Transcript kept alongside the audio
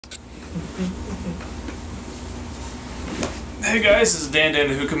Hey guys, this is Dan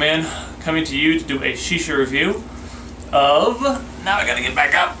the Hookah Man coming to you to do a shisha review of... Now I gotta get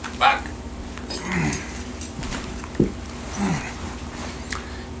back up. Fuck.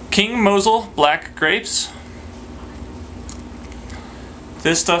 King Moassel black grapes.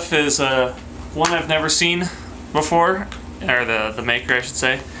 This stuff is one I've never seen before, or the maker I should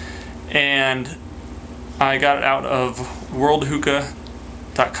say, and I got it out of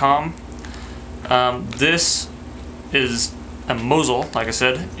WorldHookah.com. This is a Moassel, like I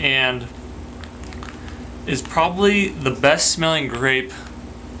said, and is probably the best smelling grape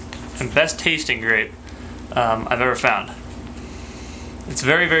and best tasting grape I've ever found. It's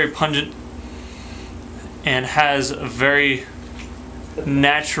very, very pungent and has a very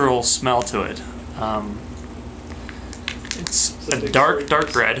natural smell to it. It's a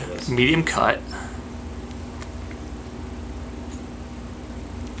dark red, medium cut.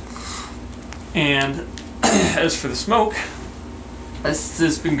 And as for the smoke, this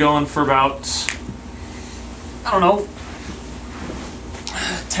has been going for about, I don't know,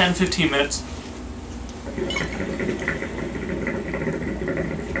 10-15 minutes.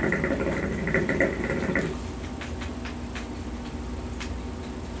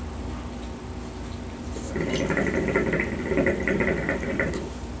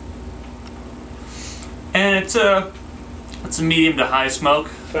 And it's a medium to high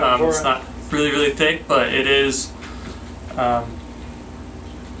smoke. It's not really thick, but it is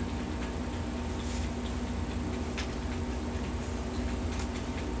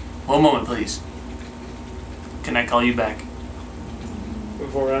one moment please. Can I call you back?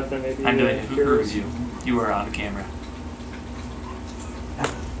 Before after maybe I'm doing a hookah review. You are on camera.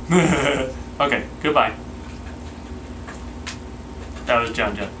 Okay, goodbye. That was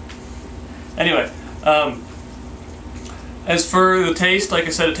John. Anyway, as for the taste, like I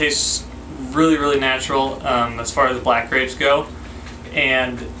said, it tastes really natural as far as black grapes go,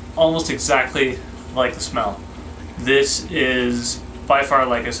 and almost exactly like the smell. This is by far,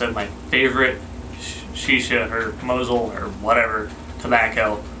 like I said, my favorite shisha or Moassel or whatever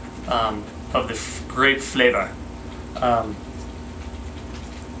tobacco of the grape flavor.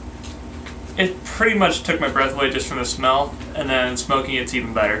 It pretty much took my breath away just from the smell, and then smoking it's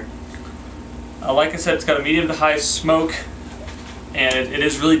even better. Like I said, it's got a medium to high smoke, and it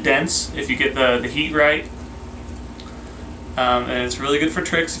is really dense if you get the heat right. And it's really good for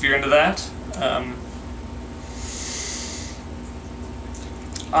tricks if you're into that.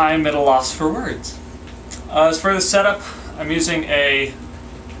 I'm at a loss for words. As for the setup, I'm using a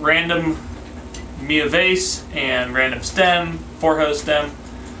random Mia vase and random stem, 4-hose stem,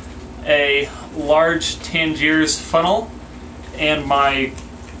 a large Tangiers funnel, and my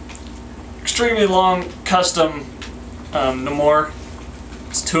extremely long custom Neal.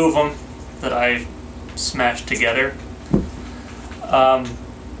 It's 2 of them that I smashed together.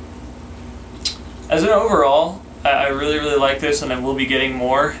 As an overall, I really like this, and I will be getting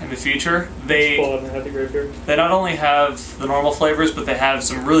more in the future. They not only have the normal flavors, but they have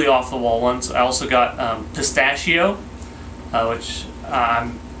some really off-the-wall ones. I also got pistachio, which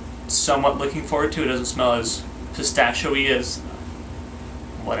I'm somewhat looking forward to. It doesn't smell as pistachio-y as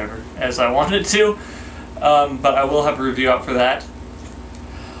as I wanted it to, but I will have a review out for that.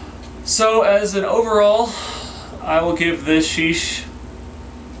 So as an overall, I will give this sheesh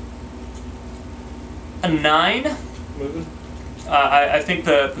a 9. I think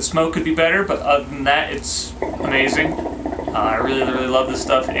the smoke could be better, but other than that, it's amazing. I really love this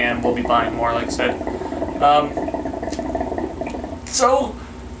stuff, and we'll be buying more, like I said. So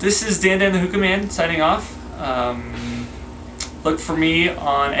this is Dan the Hookah Man signing off. Look for me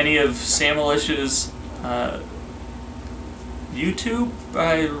on any of Sam Alicia's YouTube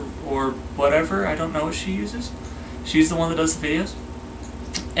or whatever. I don't know what she uses. She's the one that does the videos.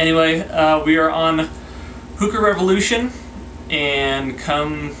 Anyway, we are on Hookah Revolution, and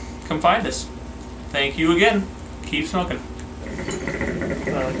come find us. Thank you again. Keep smoking.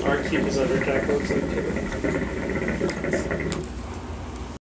 Our keep is under Jack Wilson too.